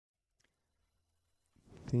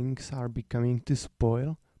things are becoming to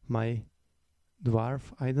spoil my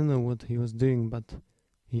dwarf. I don't know what he was doing, but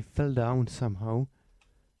he fell down somehow.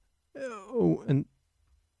 Oh, and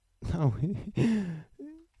now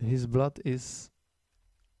his blood is...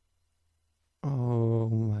 Oh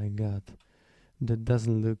my god. That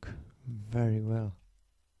doesn't look very well.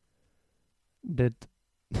 That...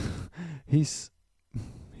 he's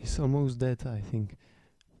almost dead, I think.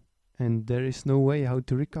 And there is no way how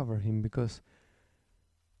to recover him, because...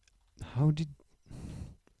 How did...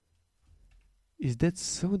 Is that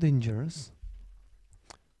so dangerous?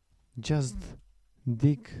 Just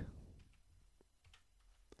dig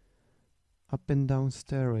up and down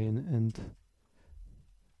stairway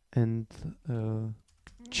and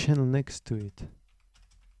channel next to it.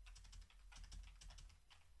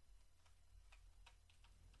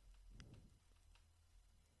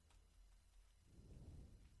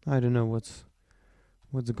 I don't know what's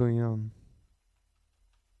going on.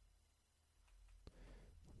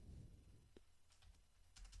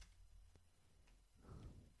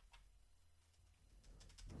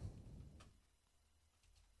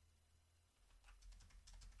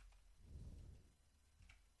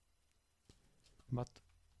 But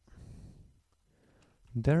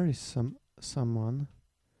there is someone.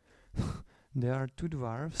 There are two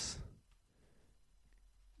dwarves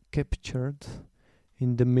captured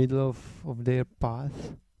in the middle of their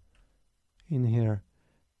path in here,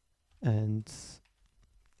 and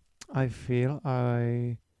I feel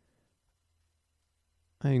I'm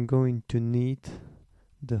going to need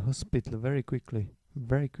the hospital very quickly.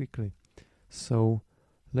 So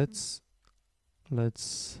let's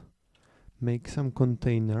make some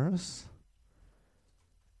containers.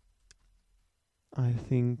 I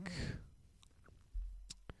think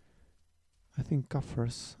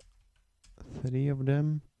coffers, 3 of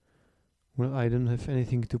them. Well, I don't have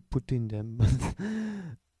anything to put in them, but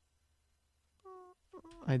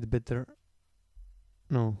I'd better...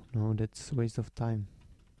 No, that's a waste of time.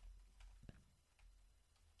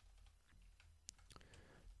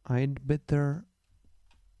 I'd better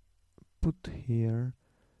put here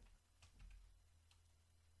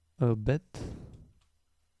a bed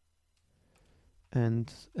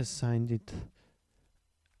and assign it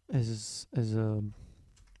as a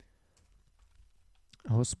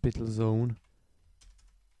hospital zone.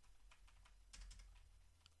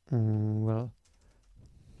 Well,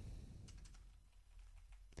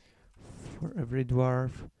 for every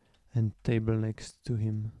dwarf, and table next to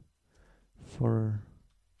him for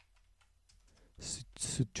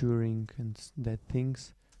suturing and that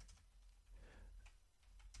things.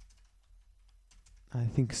 I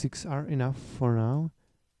think 6 are enough for now.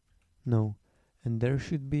 No, and there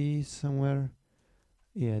should be somewhere,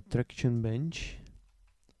 yeah, traction bench.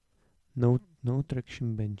 No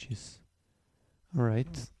traction benches. All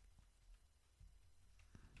right.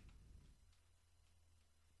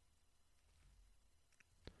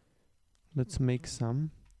 Let's make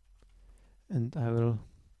some, and I will...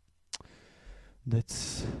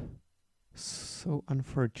 That's so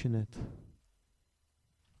unfortunate.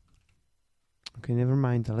 Okay, never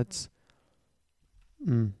mind. Let's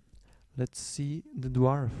see the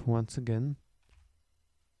dwarf once again.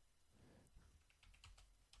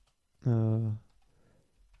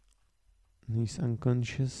 He's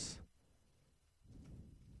unconscious.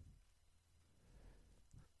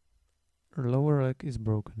 Her lower leg is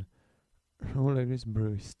broken. Lower leg is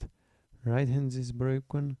bruised. Right hand is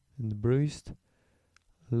broken and bruised.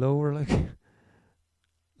 Lower leg,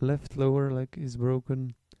 left lower leg is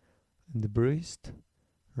broken and bruised.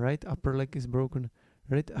 Right upper leg is broken.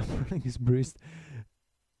 Right upper leg is bruised.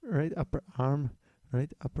 Right upper arm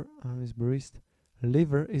is bruised.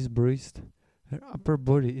 Liver is bruised. Her upper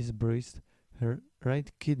body is bruised. Her right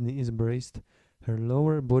kidney is bruised. Her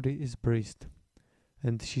lower body is bruised.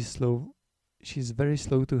 And she's very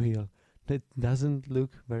slow to heal. That doesn't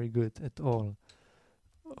look very good at all.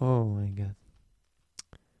 Oh my god.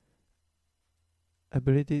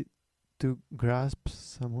 Ability to grasp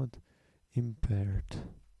somewhat impaired.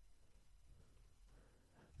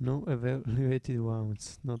 No evaluated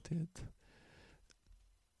wounds, not yet.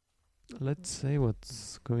 Let's say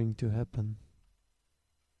what's going to happen.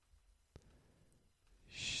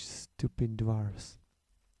 Stupid dwarves.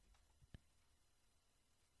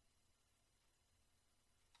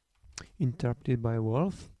 Interrupted by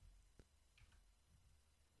wolf.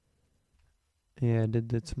 Yeah,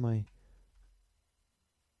 that's my...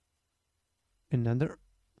 Another...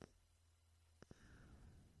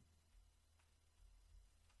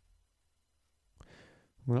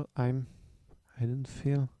 Well, I don't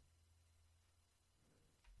feel...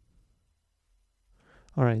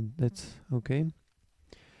 Alright, that's okay.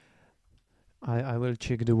 I will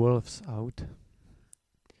check the wolves out.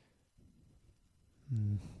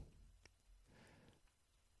 Hmm.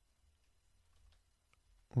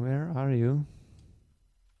 Where are you?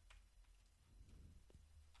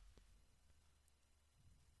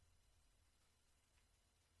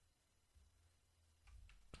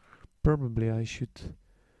 Probably I should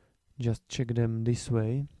just check them this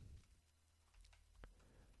way.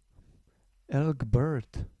 Elk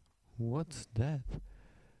bird. What's that?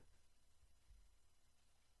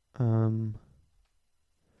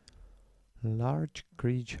 Large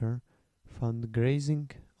creature found grazing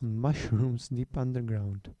on mushrooms deep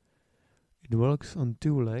underground. It walks on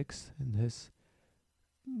two legs and has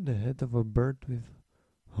the head of a bird with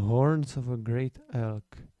horns of a great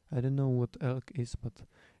elk. I don't know what elk is, but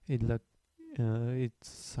it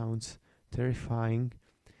sounds terrifying.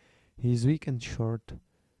 He is weak and short.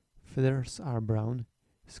 Feathers are brown.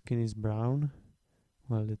 Skin is brown.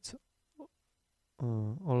 Well, it's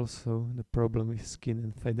also the problem with skin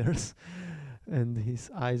and feathers. And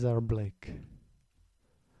his eyes are black.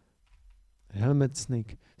 Helmet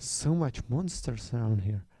snake. So much monsters around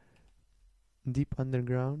here. Deep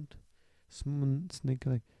underground. Snake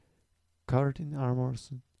like covered in armor,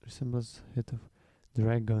 resembles head of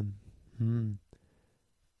dragon.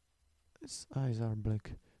 His eyes are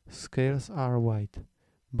black. Scales are white.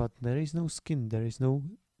 But there is no skin. There is no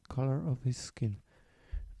color of his skin.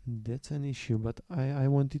 That's an issue. But I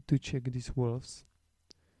wanted to check these wolves.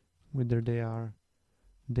 Whether they are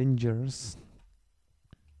dangerous.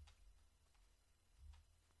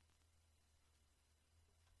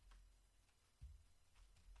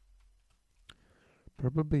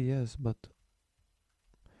 Probably yes, but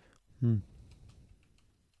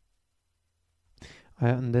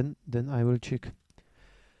and then I will check.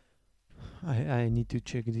 I need to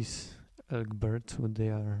check these elk birds, what they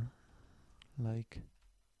are like.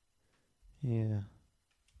 Yeah.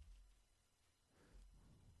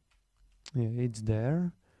 Yeah, it's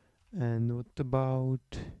there. And what about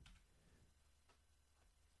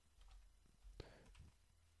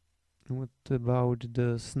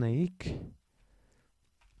the snake?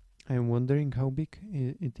 I'm wondering how big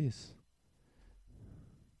it is.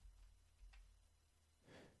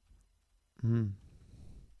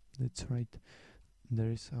 That's right.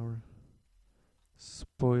 There is our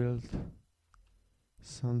spoiled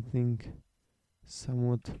something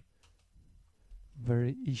somewhat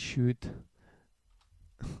very issued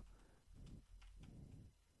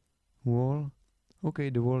wall. Okay,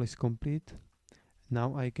 the wall is complete.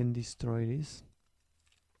 Now I can destroy this.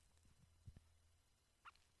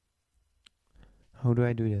 How do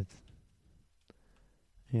I do that?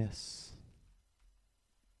 Yes.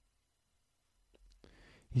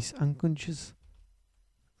 He's unconscious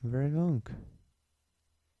very long.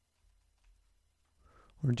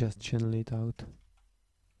 Or just channel it out.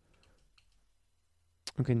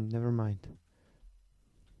 Okay, never mind.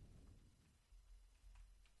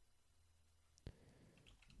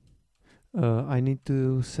 I need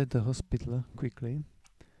to set the hospital quickly.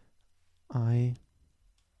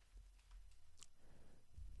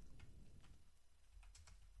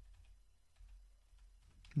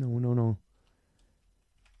 No.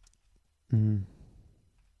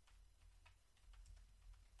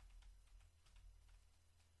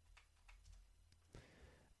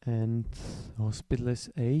 And hospital is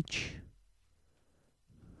H.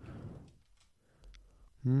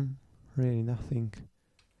 Really nothing.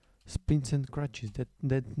 Splints and crutches.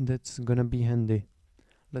 That's gonna be handy.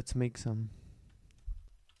 Let's make some.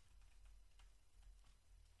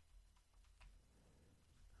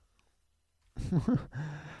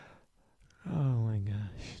 Oh my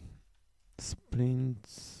gosh.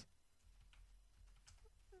 Splints.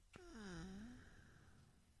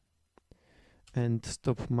 And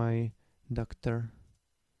stop my doctor.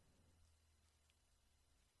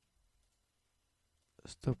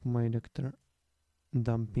 Stop my doctor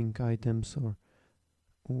dumping items or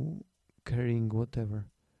carrying whatever.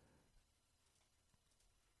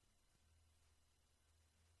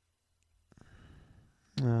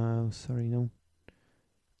 Sorry, no.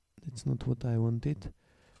 That's not what I wanted.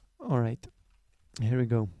 Alright, here we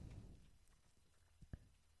go.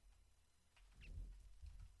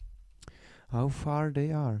 How far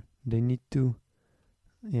they are? They need to...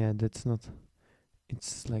 Yeah, that's not...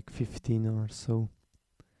 It's like 15 or so.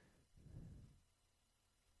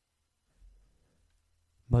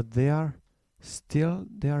 But they are still...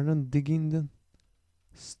 They are not digging the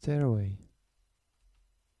stairway.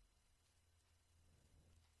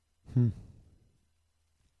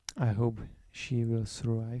 I hope she will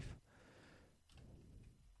survive.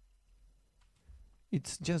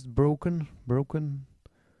 It's just broken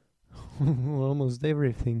almost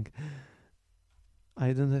everything.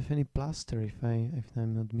 I don't have any plaster if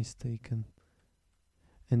I'm not mistaken,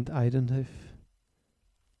 and I don't have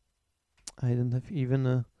even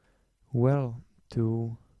a well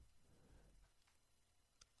to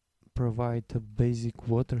provide a basic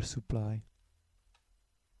water supply.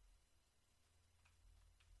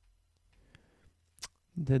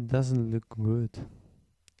 That doesn't look good.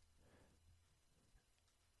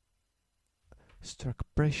 Struck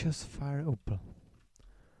precious fire opal.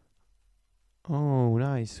 Oh,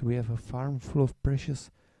 nice. We have a farm full of precious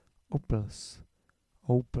opals.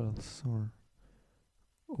 Opals or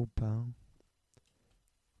opal.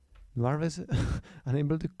 Dwarf is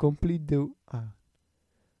unable to complete the.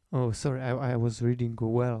 Oh, sorry. I was reading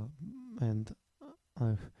well, and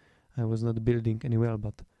I I was not building any well,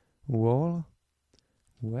 but wall.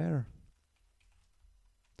 Where?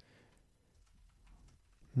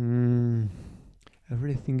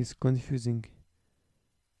 Everything is confusing.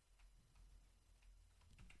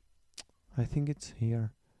 I think it's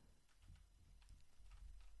here.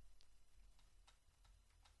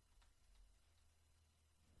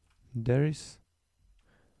 There is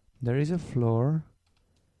a floor.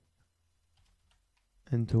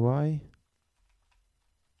 And why?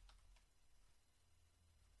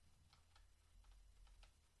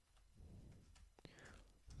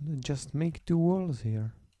 Just make two walls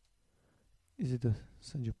here. Is it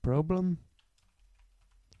such a problem?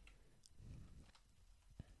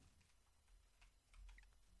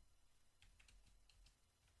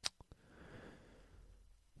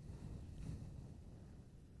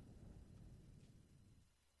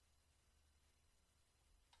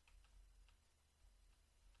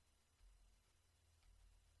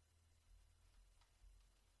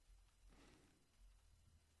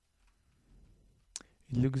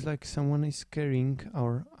 It looks like someone is carrying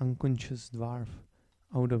our unconscious dwarf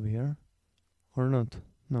out of here. Or not.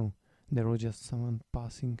 No, there was just someone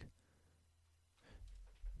passing.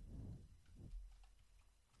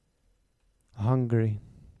 Hungry.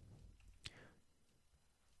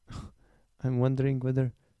 I'm wondering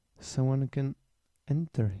whether someone can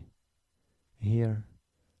enter here.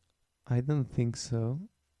 I don't think so.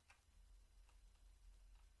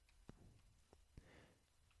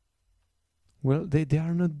 Well, they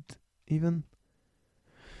are not even.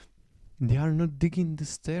 They are not digging the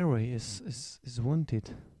stairway as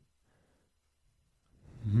wanted.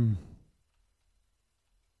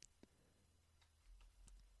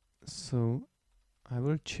 So I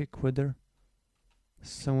will check whether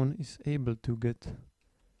someone is able to get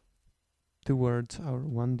towards our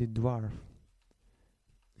wanted dwarf.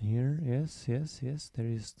 Here, yes, there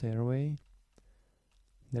is a stairway.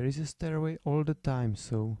 There is a stairway all the time,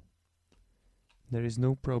 so there is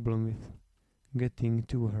no problem with getting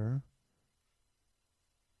to her.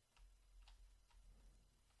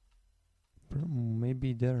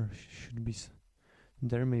 Maybe there should be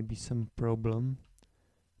there may be some problem.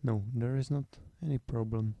 No, there is not any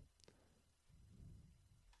problem.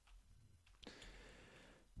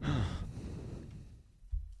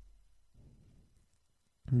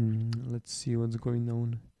 Let's see what's going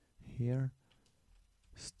on here.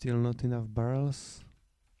 Still not enough barrels.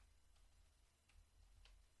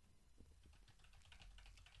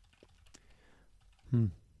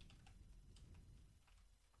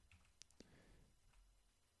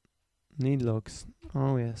 Need logs.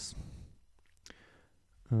 Oh yes.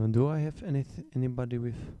 Do I have anybody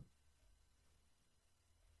with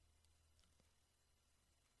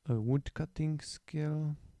a wood cutting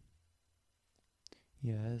skill?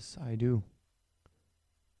 Yes, I do.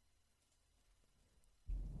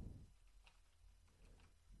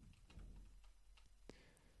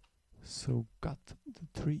 So cut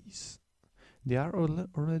the trees. They are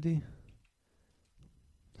already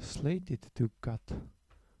slated to cut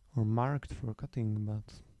or marked for cutting,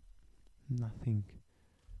 but nothing.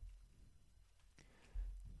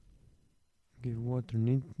 Give water.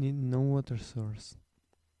 Need no water source.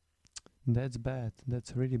 That's bad.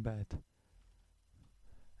 That's really bad.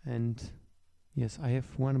 And yes, I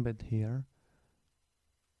have one bed here,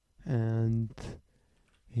 and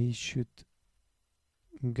he should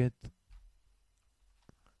get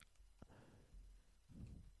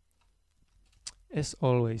as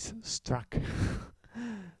always struck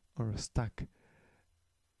or stuck.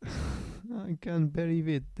 I can't believe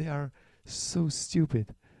it. They are so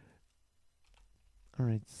stupid.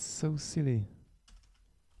 Alright, so silly.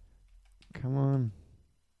 Come on.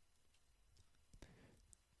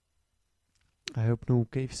 I hope no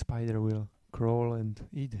cave spider will crawl and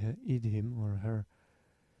eat him or her.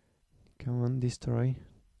 Come on, destroy.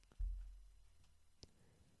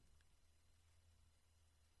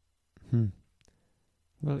 Hmm.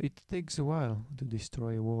 Well, it takes a while to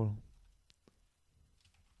destroy a wall.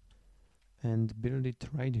 And build it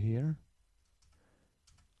right here.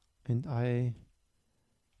 And I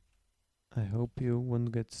hope you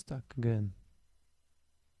won't get stuck again.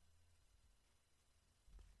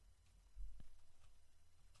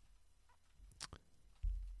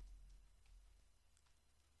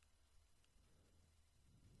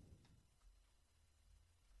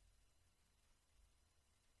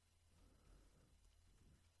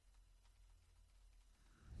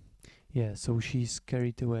 Yeah, so she's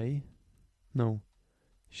carried away. No,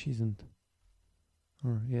 she isn't.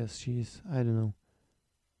 Or yes, she is. I don't know.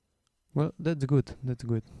 Well, that's good. That's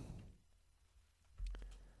good.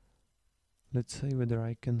 Let's see whether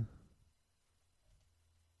I can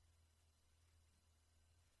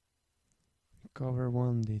cover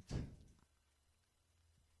wound it.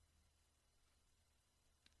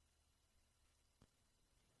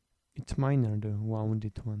 It's minor, the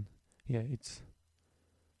wounded one. Yeah, it's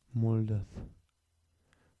molded.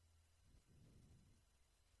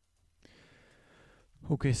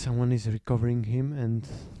 Okay, someone is recovering him, and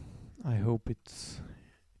I hope it's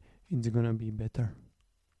gonna be better.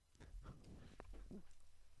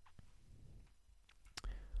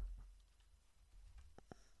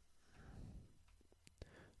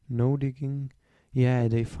 No digging. Yeah,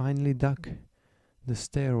 they finally dug the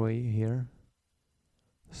stairway here,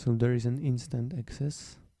 so there is an instant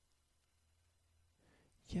access.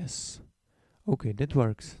 Yes. Okay, that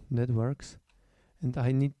works. That works. And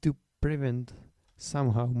I need to prevent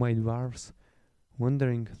somehow my dwarves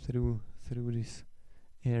wandering through this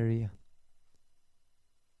area.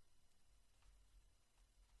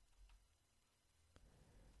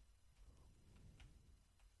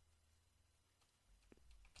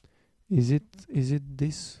 Is it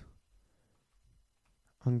this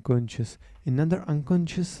unconscious? Another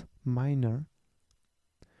unconscious miner?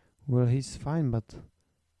 Well, he's fine, but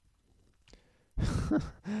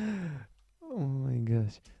oh my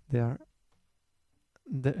gosh, they are.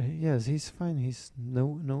 Yes, he's fine. He's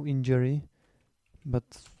no injury, but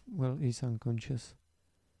well, he's unconscious.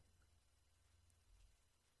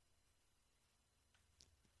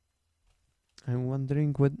 I'm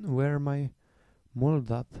wondering where my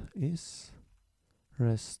moldat is.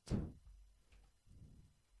 Rest.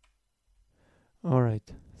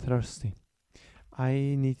 Alright, thirsty.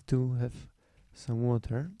 I need to have some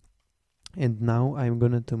water, and now I'm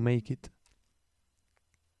gonna to make it.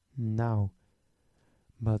 Now.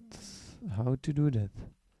 But how to do that?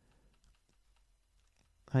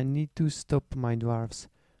 I need to stop my dwarves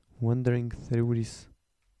wandering through this.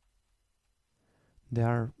 They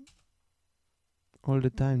are all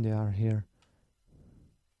the time they are here.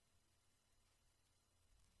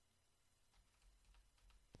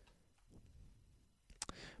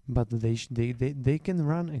 But they can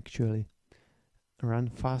run, actually. Run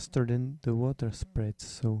faster than the water spreads,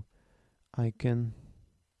 so I can.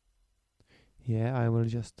 Yeah, I will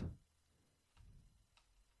just.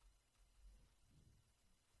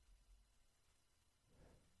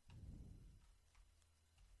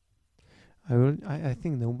 I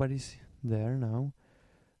think nobody's there now.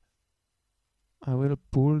 I will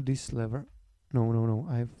pull this lever.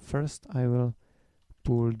 No. First I will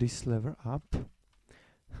pull this lever up.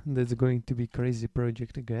 That's going to be crazy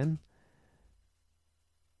project again.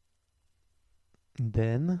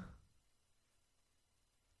 Then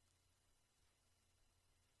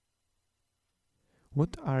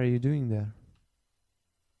what are you doing there?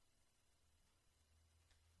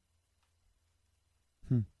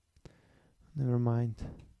 Never mind.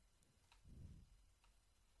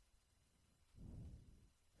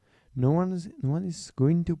 No one is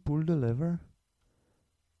going to pull the lever.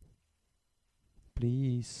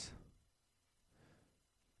 Please.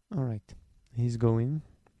 All right. He's going.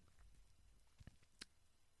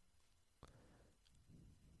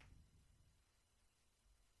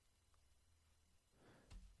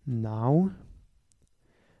 Now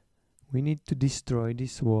we need to destroy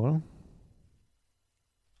this wall.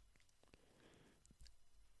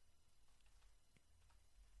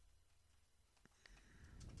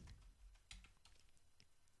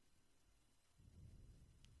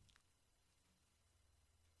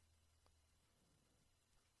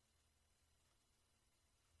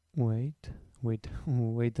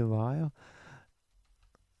 Wait a while.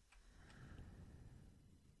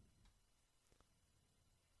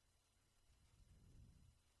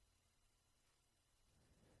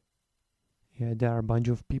 Yeah, there are a bunch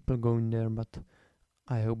of people going there, but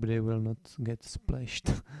I hope they will not get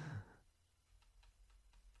splashed.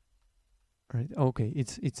 Right. Okay,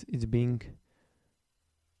 it's being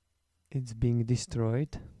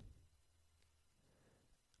destroyed.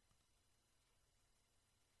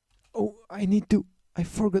 I need to. I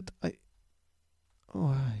forgot.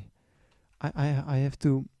 Oh, I have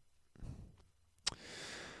to.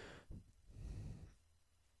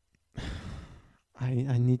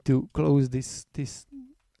 I need to close this.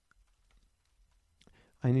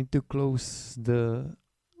 I need to close the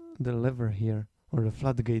lever here, or the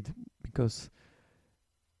floodgate, because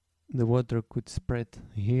the water could spread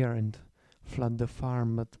here and flood the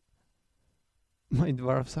farm. But my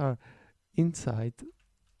dwarfs are inside.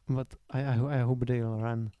 But I hope they'll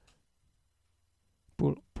run.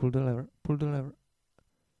 Pull the lever. Pull the lever.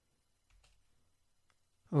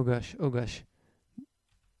 Oh gosh. Oh gosh.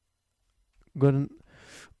 Gordon.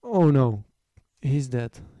 Oh no. He's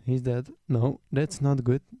dead. He's dead. No, that's not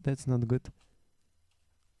good. That's not good.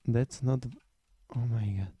 That's not. Oh my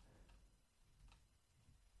god.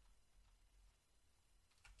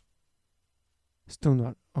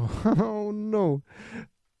 Stone. Oh, oh no.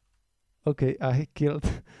 Okay, I killed.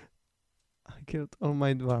 I killed all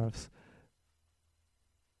my dwarfs.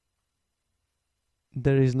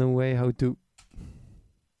 There is no way how to.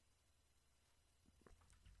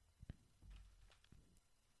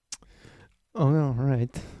 Oh no,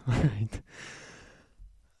 right, right.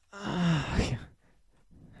 Yeah.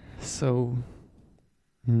 So,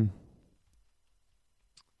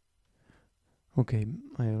 okay,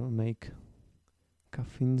 I'll make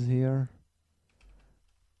coffins here.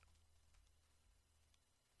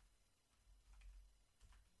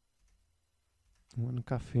 One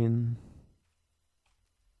coffin.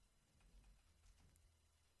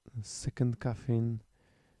 A second coffin.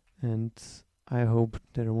 And I hope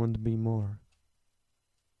there won't be more.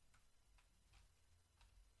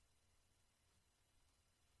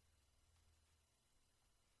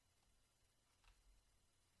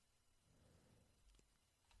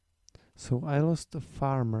 So I lost a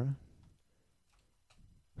farmer.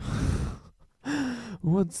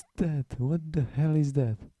 What's that? What the hell is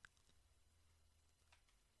that?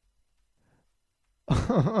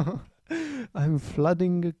 I'm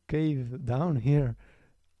flooding a cave down here.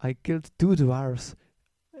 I killed 2 dwarfs,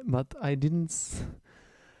 but I didn't.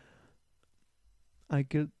 I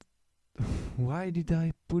killed. Why did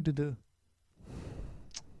I put the.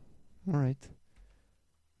 Alright.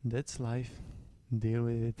 That's life. Deal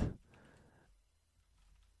with it.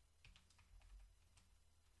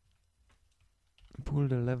 Pull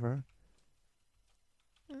the lever.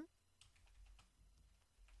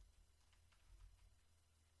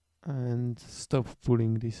 And stop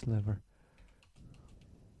pulling this lever.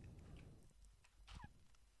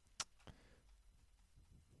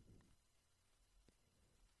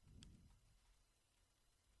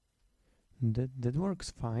 That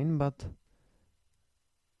works fine, but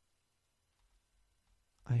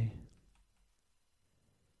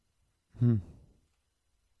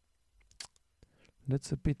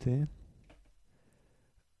that's a pity.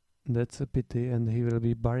 That's a pity, and he will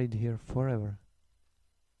be buried here forever.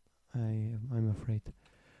 I'm afraid.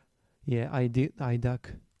 Yeah, I dug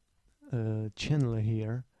a channel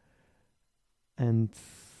here, and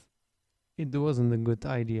it wasn't a good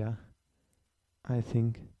idea. I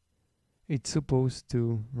think it's supposed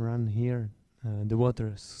to run here. The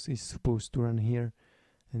water is supposed to run here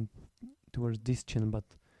and towards this channel, but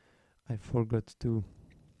I forgot to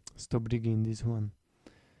stop digging this one.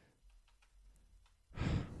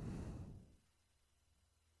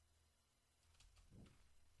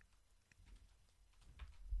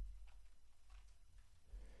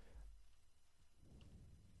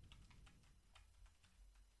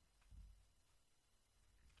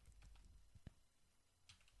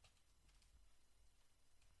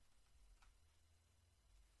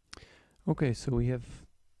 Okay, so we have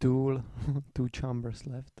two chambers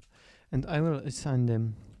left, and I will assign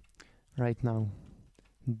them right now.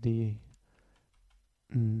 The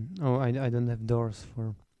I don't have doors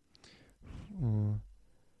for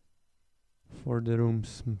the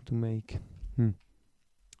rooms to make.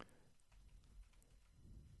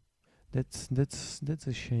 That's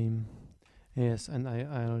a shame. Yes, and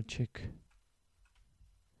I'll check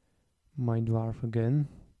my dwarf again.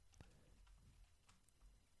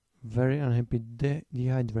 Very unhappy,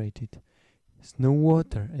 dehydrated. There's no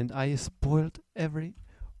water, and I spoiled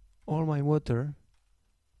all my water.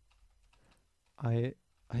 I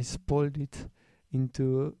spoiled it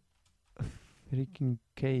into a freaking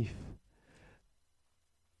cave.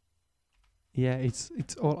 Yeah, it's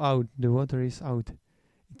all out. The water is out.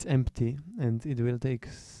 It's empty, and it will take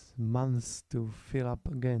months to fill up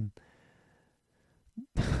again.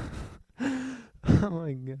 Oh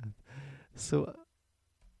my god. So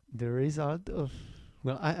the result of,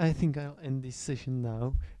 well, I think I'll end this session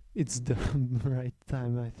now. It's the right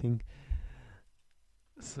time, I think.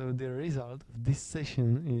 So the result of this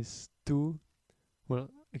session is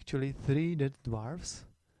actually three dead dwarfs.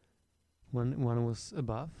 One was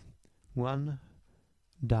above, one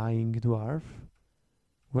dying dwarf.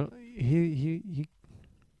 Well, he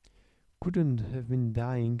couldn't have been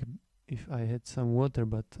dying if I had some water,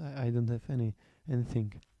 but I don't have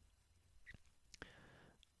anything.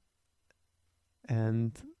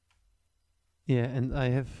 And yeah, and I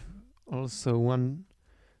have also one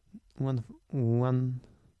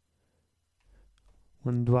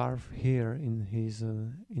dwarf here in his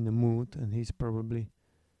in a mood, and he's probably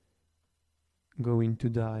going to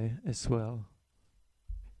die as well.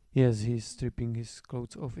 Yes, he's stripping his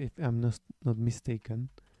clothes off, if I'm not mistaken.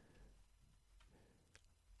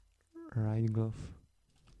 Right glove.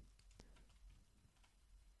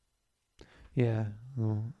 Yeah,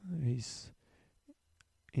 no, he's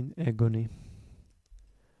in agony.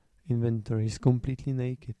 Inventory is completely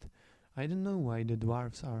naked. I don't know why the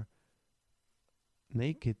dwarves are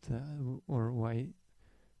naked, or why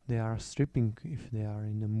they are stripping if they are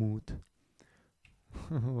in a mood.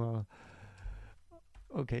 Well,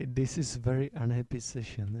 okay, this is very unhappy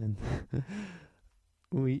session, and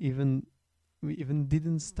we even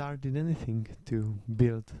didn't started anything to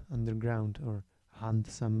build underground or hunt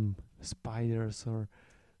some spiders or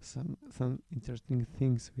some interesting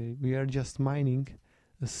things. We are just mining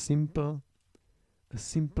a simple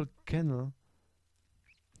kennel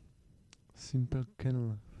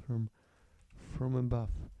from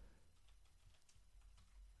above.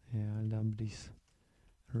 Yeah, I'll dump these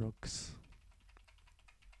rocks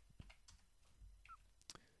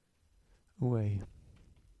away.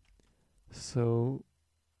 So,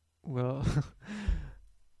 well,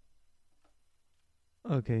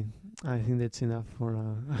 okay, I think that's enough for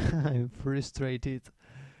now. I'm frustrated.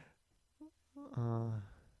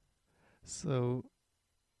 So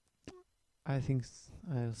I think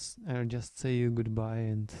I'll just say you goodbye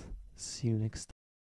and see you next time.